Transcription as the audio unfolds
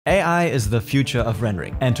AI is the future of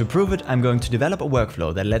rendering, and to prove it, I'm going to develop a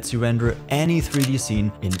workflow that lets you render any 3D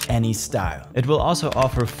scene in any style. It will also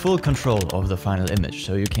offer full control over the final image,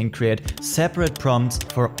 so you can create separate prompts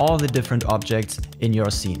for all the different objects in your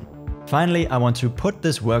scene. Finally, I want to put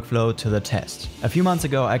this workflow to the test. A few months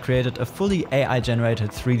ago, I created a fully AI-generated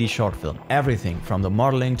 3D short film. Everything from the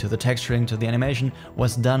modeling to the texturing to the animation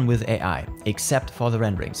was done with AI, except for the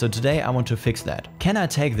rendering. So today I want to fix that. Can I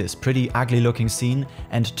take this pretty ugly looking scene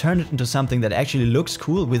and turn it into something that actually looks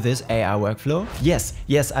cool with this AI workflow?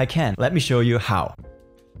 Yes, I can. Let me show you how.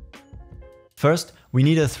 First, we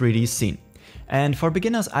need a 3D scene. And for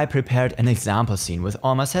beginners, I prepared an example scene with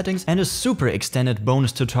all my settings and a super extended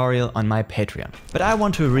bonus tutorial on my Patreon. But I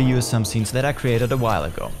want to reuse some scenes that I created a while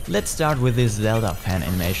ago. Let's start with this Zelda fan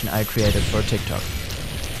animation I created for TikTok.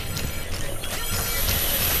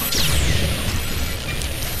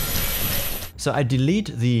 So I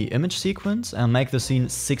delete the image sequence and make the scene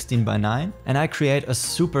 16:9, and I create a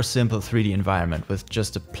super simple 3D environment with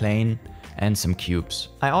just a plane and some cubes.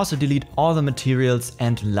 I also delete all the materials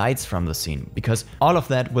and lights from the scene, because all of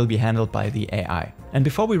that will be handled by the AI. And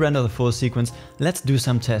before we render the full sequence, let's do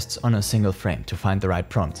some tests on a single frame to find the right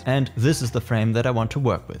prompt. And this is the frame that I want to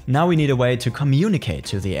work with. Now we need a way to communicate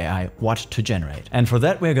to the AI what to generate. And for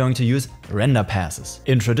that we're going to use render passes.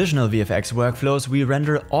 In traditional VFX workflows, we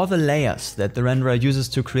render all the layers that the renderer uses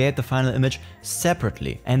to create the final image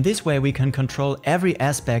separately. And this way we can control every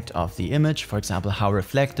aspect of the image, for example, how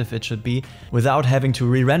reflective it should be, without having to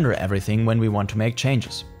re-render everything when we want to make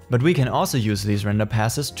changes. But we can also use these render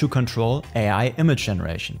passes to control AI image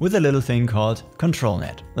generation with a little thing called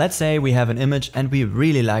ControlNet. Let's say we have an image and we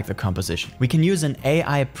really like the composition. We can use an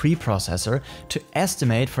AI preprocessor to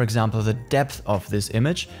estimate, for example, the depth of this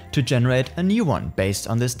image to generate a new one based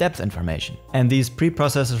on this depth information. And these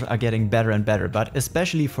preprocessors are getting better and better, but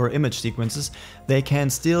especially for image sequences, they can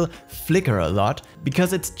still flicker a lot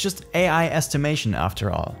because it's just AI estimation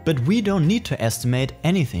after all. But we don't need to estimate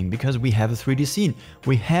anything because we have a 3D scene.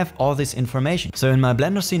 We have all this information. So in my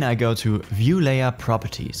Blender scene, I go to View Layer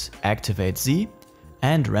Properties, activate Z,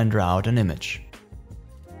 and render out an image.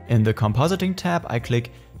 In the Compositing tab, I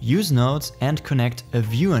click Use Nodes and connect a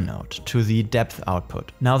viewer node to the depth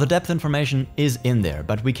output. Now the depth information is in there,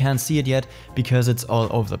 but we can't see it yet because it's all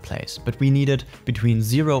over the place. But we need it between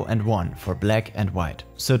 0 and 1 for black and white.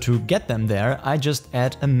 So to get them there, I just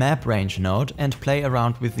add a map range node and play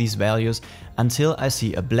around with these values until I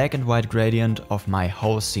see a black and white gradient of my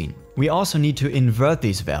whole scene. We also need to invert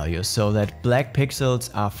these values so that black pixels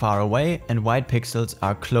are far away and white pixels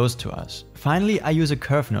are close to us. Finally, I use a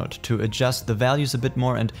curve node to adjust the values a bit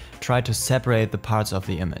more and try to separate the parts of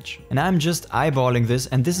the image. And I'm just eyeballing this,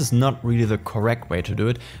 and this is not really the correct way to do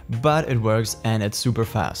it, but it works and it's super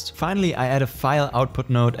fast. Finally, I add a file output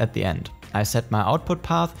node at the end. I set my output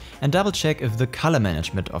path and double check if the color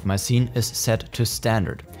management of my scene is set to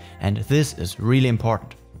standard. And this is really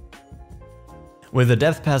important. With the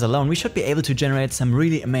depth pass alone, we should be able to generate some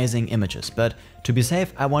really amazing images, but to be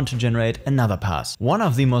safe, I want to generate another pass. One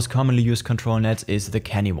of the most commonly used control nets is the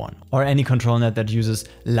canny one, or any control net that uses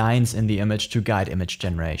lines in the image to guide image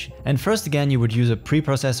generation. And first again, you would use a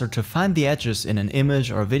preprocessor to find the edges in an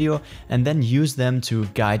image or video and then use them to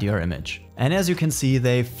guide your image. And as you can see,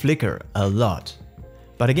 they flicker a lot.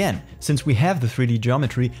 But again, since we have the 3D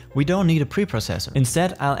geometry, we don't need a preprocessor.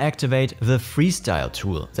 Instead, I'll activate the Freestyle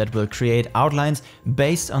tool that will create outlines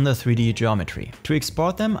based on the 3D geometry. To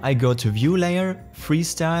export them, I go to View Layer,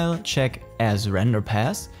 Freestyle, check as Render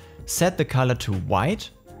Pass, set the color to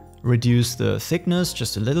white, reduce the thickness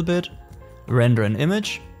just a little bit, render an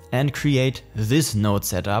image, and create this node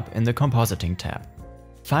setup in the Compositing tab.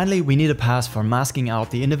 Finally, we need a pass for masking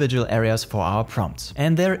out the individual areas for our prompts.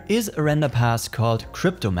 And there is a render pass called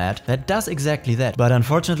Cryptomat that does exactly that, but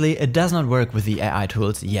unfortunately it does not work with the AI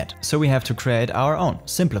tools yet. So we have to create our own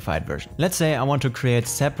simplified version. Let's say I want to create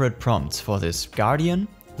separate prompts for this guardian,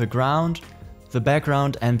 the ground, the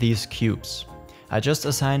background, and these cubes. I just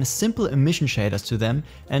assign simple emission shaders to them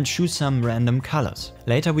and choose some random colors.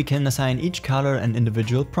 Later we can assign each color an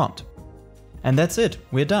individual prompt. And that's it,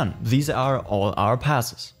 we're done. These are all our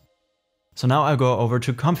passes. So now I'll go over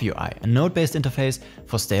to ComfyUI, a node-based interface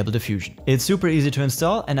for stable diffusion. It's super easy to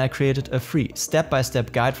install, and I created a free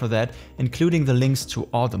step-by-step guide for that, including the links to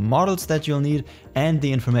all the models that you'll need and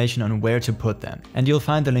the information on where to put them. And you'll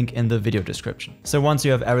find the link in the video description. So once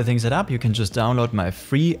you have everything set up, you can just download my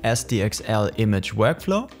free SDXL image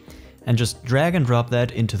workflow and just drag and drop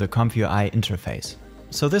that into the ComfyUI interface.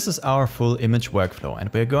 So this is our full image workflow,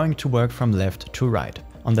 and we're going to work from left to right.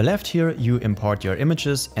 On the left here, you import your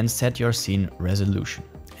images and set your scene resolution.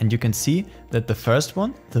 And you can see that the first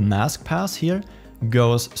one, the mask pass here,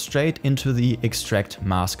 goes straight into the extract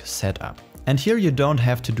mask setup. And here you don't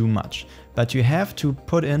have to do much, but you have to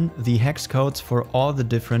put in the hex codes for all the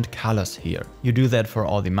different colors here. You do that for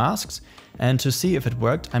all the masks, and to see if it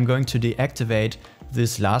worked, I'm going to deactivate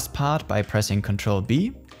this last part by pressing Ctrl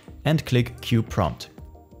B and click Q prompt.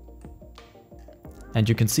 And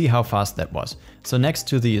you can see how fast that was. So next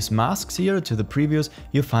to these masks here, to the previews,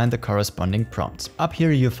 you find the corresponding prompts. Up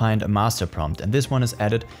here you find a master prompt, and this one is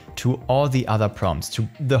added to all the other prompts, to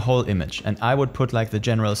the whole image. And I would put like the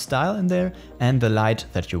general style in there and the light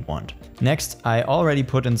that you want. Next, I already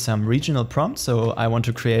put in some regional prompts, so I want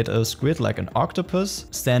to create a squid like an octopus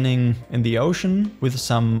standing in the ocean with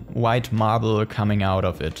some white marble coming out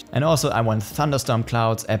of it. And also I want thunderstorm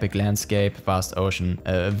clouds, epic landscape, vast ocean,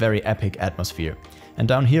 a very epic atmosphere. And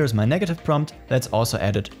down here is my negative prompt that's also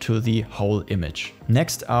added to the whole image.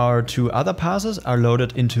 Next, our two other passes are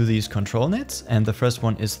loaded into these control nets, and the first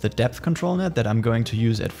one is the depth control net that I'm going to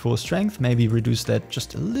use at full strength, maybe reduce that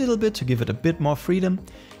just a little bit to give it a bit more freedom.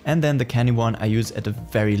 And then the candy one I use at a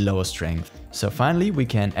very low strength. So finally we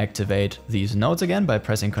can activate these nodes again by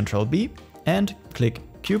pressing Ctrl B and click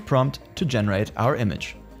Q prompt to generate our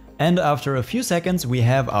image. And after a few seconds we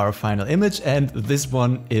have our final image, and this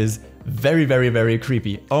one is very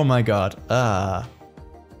creepy. Oh my god.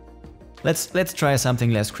 Let's try something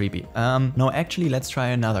less creepy. No, actually let's try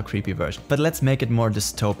another creepy version. But let's make it more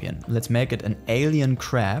dystopian. Let's make it an alien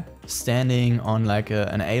crab standing on like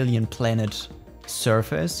an alien planet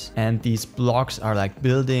surface, and these blocks are like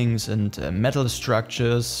buildings and metal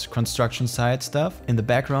structures, construction site stuff. In the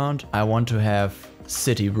background I want to have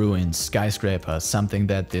city ruins, skyscrapers, something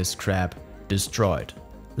that this crab destroyed.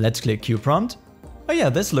 Let's click Q prompt. Oh yeah,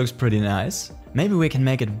 this looks pretty nice. Maybe we can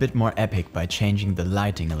make it a bit more epic by changing the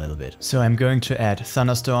lighting a little bit. So I'm going to add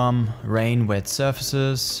thunderstorm, rain, wet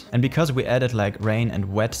surfaces. And because we added like rain and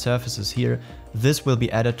wet surfaces here, this will be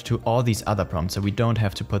added to all these other prompts. So we don't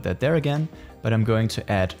have to put that there again, but I'm going to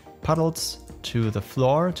add puddles to the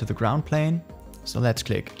floor, to the ground plane. So let's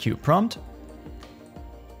click Q prompt.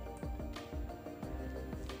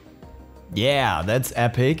 Yeah, that's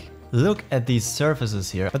epic. Look at these surfaces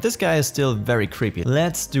here, but this guy is still very creepy.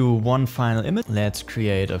 Let's do one final image. Let's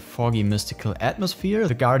create a foggy mystical atmosphere.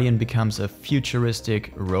 The Guardian becomes a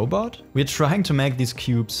futuristic robot. We're trying to make these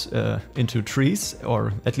cubes into trees,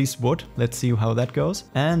 or at least wood. Let's see how that goes.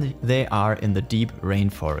 And they are in the deep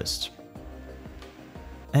rainforest.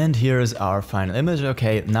 And here is our final image.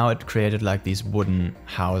 Okay, now it created like these wooden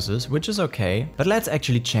houses, which is okay. But let's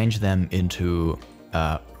actually change them into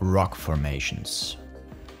rock formations.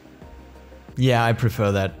 Yeah, I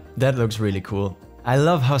prefer that. That looks really cool. I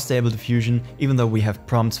love how Stable Diffusion, even though we have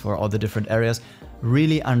prompts for all the different areas,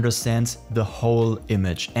 really understands the whole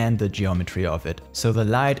image and the geometry of it. So the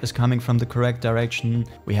light is coming from the correct direction.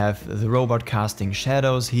 We have the robot casting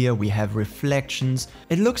shadows here. We have reflections.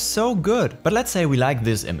 It looks so good. But let's say we like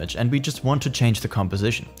this image and we just want to change the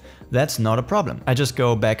composition. That's not a problem. I just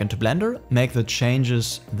go back into Blender, make the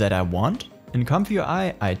changes that I want. In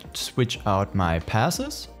ComfyUI, I switch out my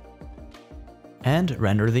passes and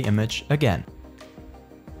render the image again.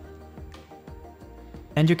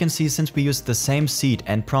 And you can see, since we used the same seed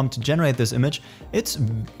and prompt to generate this image, it's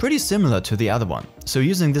pretty similar to the other one. So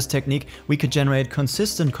using this technique, we could generate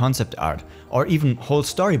consistent concept art, or even whole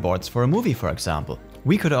storyboards for a movie, for example.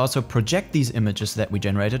 We could also project these images that we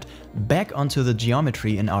generated back onto the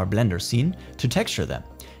geometry in our Blender scene to texture them.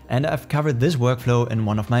 And I've covered this workflow in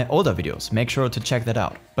one of my older videos. Make sure to check that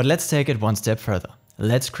out. But let's take it one step further.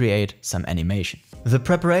 Let's create some animation. The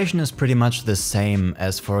preparation is pretty much the same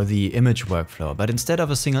as for the image workflow, but instead of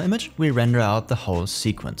a single image, we render out the whole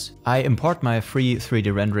sequence. I import my free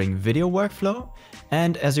 3D rendering video workflow,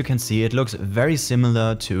 and as you can see, it looks very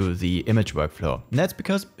similar to the image workflow. And that's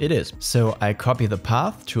because it is. So I copy the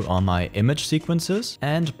path to all my image sequences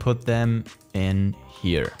and put them in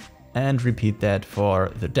here. And repeat that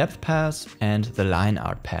for the depth pass and the line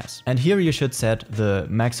art pass. And here you should set the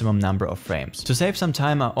maximum number of frames. To save some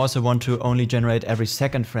time, I also want to only generate every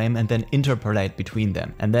second frame and then interpolate between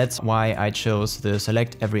them. And that's why I chose the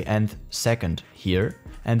select every nth second here.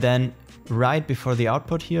 And then right before the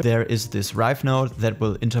output here, there is this rive node that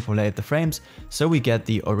will interpolate the frames, so we get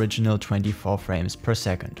the original 24 frames per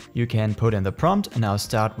second. You can put in the prompt, and I'll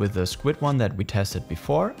start with the squid one that we tested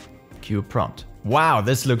before. Q prompt. Wow,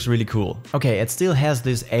 this looks really cool. Okay, it still has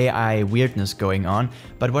this AI weirdness going on,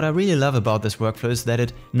 but what I really love about this workflow is that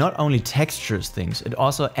it not only textures things, it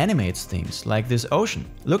also animates things, like this ocean.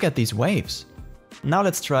 Look at these waves. Now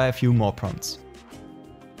let's try a few more prompts.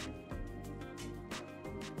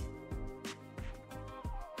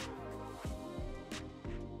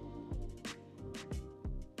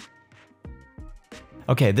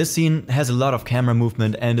 Okay, this scene has a lot of camera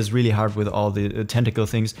movement and is really hard with all the tentacle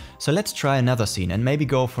things, so let's try another scene and maybe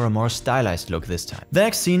go for a more stylized look this time. The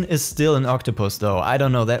next scene is still an octopus though, I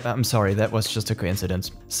don't know, I'm sorry, that was just a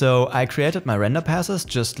coincidence. So I created my render passes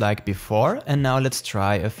just like before, and now let's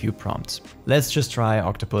try a few prompts. Let's just try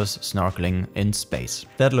octopus snorkeling in space.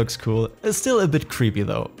 That looks cool. It's still a bit creepy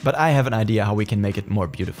though, but I have an idea how we can make it more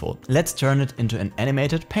beautiful. Let's turn it into an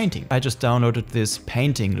animated painting. I just downloaded this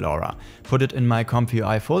painting LoRa, put it in my ComfyUI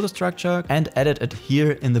folder structure and added it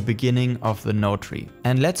here in the beginning of the node tree.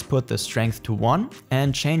 And let's put the strength to 1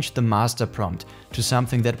 and change the master prompt to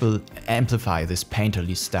something that will amplify this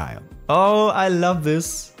painterly style. Oh, I love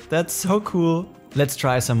this. That's so cool. Let's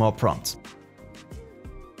try some more prompts.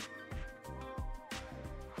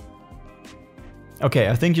 Okay,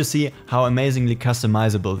 I think you see how amazingly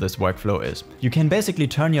customizable this workflow is. You can basically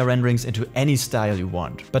turn your renderings into any style you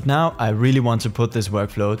want. But now I really want to put this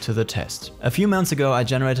workflow to the test. A few months ago I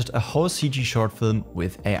generated a whole CG short film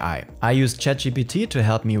with AI. I used ChatGPT to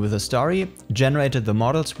help me with a story, generated the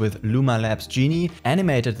models with Luma Labs Genie,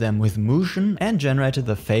 animated them with Motion and generated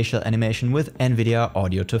the facial animation with NVIDIA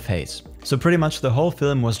Audio to Face. So pretty much the whole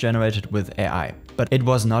film was generated with AI. But it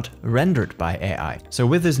was not rendered by AI. So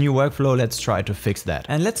with this new workflow, let's try to fix that.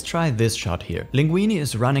 And let's try this shot here. Linguini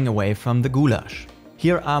is running away from the goulash.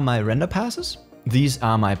 Here are my render passes. These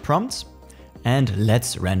are my prompts. And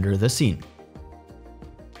let's render the scene.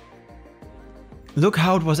 Look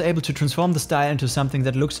how it was able to transform the style into something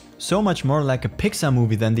that looks so much more like a Pixar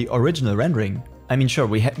movie than the original rendering. I mean, sure,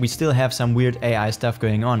 we still have some weird AI stuff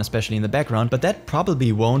going on, especially in the background, but that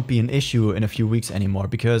probably won't be an issue in a few weeks anymore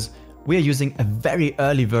because we are using a very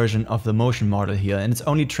early version of the motion model here and it's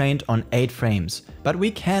only trained on 8 frames. But we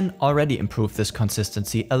can already improve this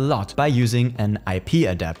consistency a lot by using an IP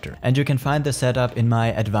adapter. And you can find the setup in my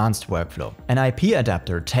advanced workflow. An IP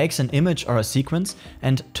adapter takes an image or a sequence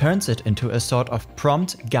and turns it into a sort of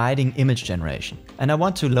prompt guiding image generation. And I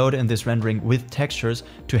want to load in this rendering with textures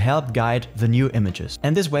to help guide the new images.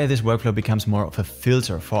 And this way this workflow becomes more of a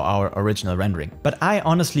filter for our original rendering. But I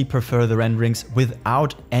honestly prefer the renderings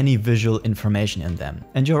without any visual information in them.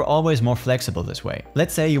 And you're always more flexible this way.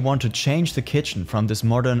 Let's say you want to change the kitchen from this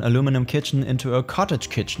modern aluminum kitchen into a cottage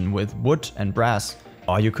kitchen with wood and brass.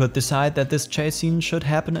 Or you could decide that this chase scene should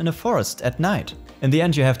happen in a forest at night. In the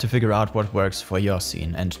end, you have to figure out what works for your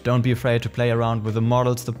scene, and don't be afraid to play around with the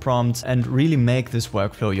models, the prompts, and really make this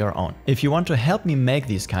workflow your own. If you want to help me make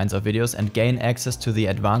these kinds of videos and gain access to the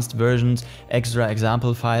advanced versions, extra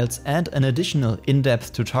example files, and an additional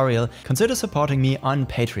in-depth tutorial, consider supporting me on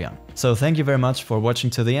Patreon. So thank you very much for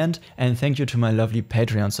watching to the end, and thank you to my lovely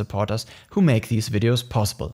Patreon supporters who make these videos possible.